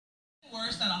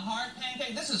than a hard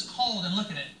pancake. This is cold, and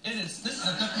look at it. This is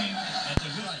a good pancake. That's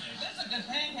a good idea. That's a good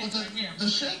pancake right here. The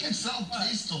shake itself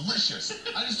tastes delicious.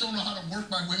 I just don't know how to work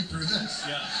my way through this.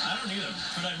 Yeah, I don't either.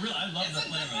 But I love the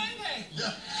flavor. It's a good pancake.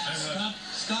 Yeah.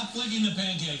 Stop flicking the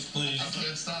pancakes, please. I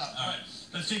can't stop. All right,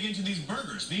 let's dig into these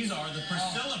burgers. These are the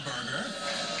Priscilla Burger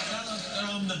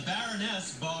from the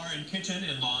Baroness Bar and Kitchen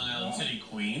in Long Island City,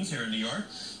 Queens, here in New York.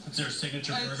 It's their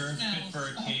signature burger, fit for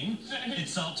a king.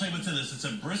 I'll tell you what's in this. It's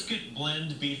a brisket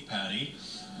blend beef patty,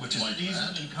 which is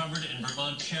seasoned and covered in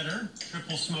Vermont cheddar,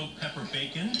 triple smoked pepper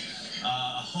bacon,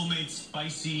 a homemade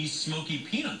spicy smoky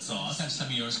peanut sauce, Let's have some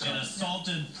of yours, and a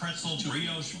salted pretzel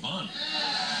brioche bun.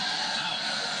 Wow.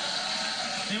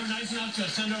 They were nice enough to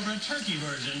send over a turkey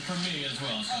version for me as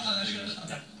well. So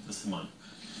this is mine.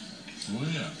 Oh,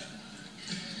 yeah.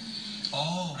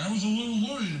 Oh, I was a little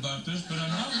worried about this, but I'm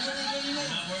not worried anymore.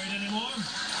 Not worried anymore?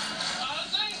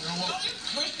 Honestly, don't you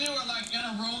wish you were like in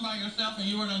a room by yourself and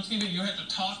you weren't on TV, you had to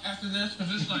talk after this?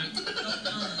 Because it's like, so good.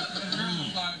 It's really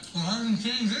like, Well, I haven't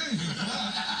changed anything.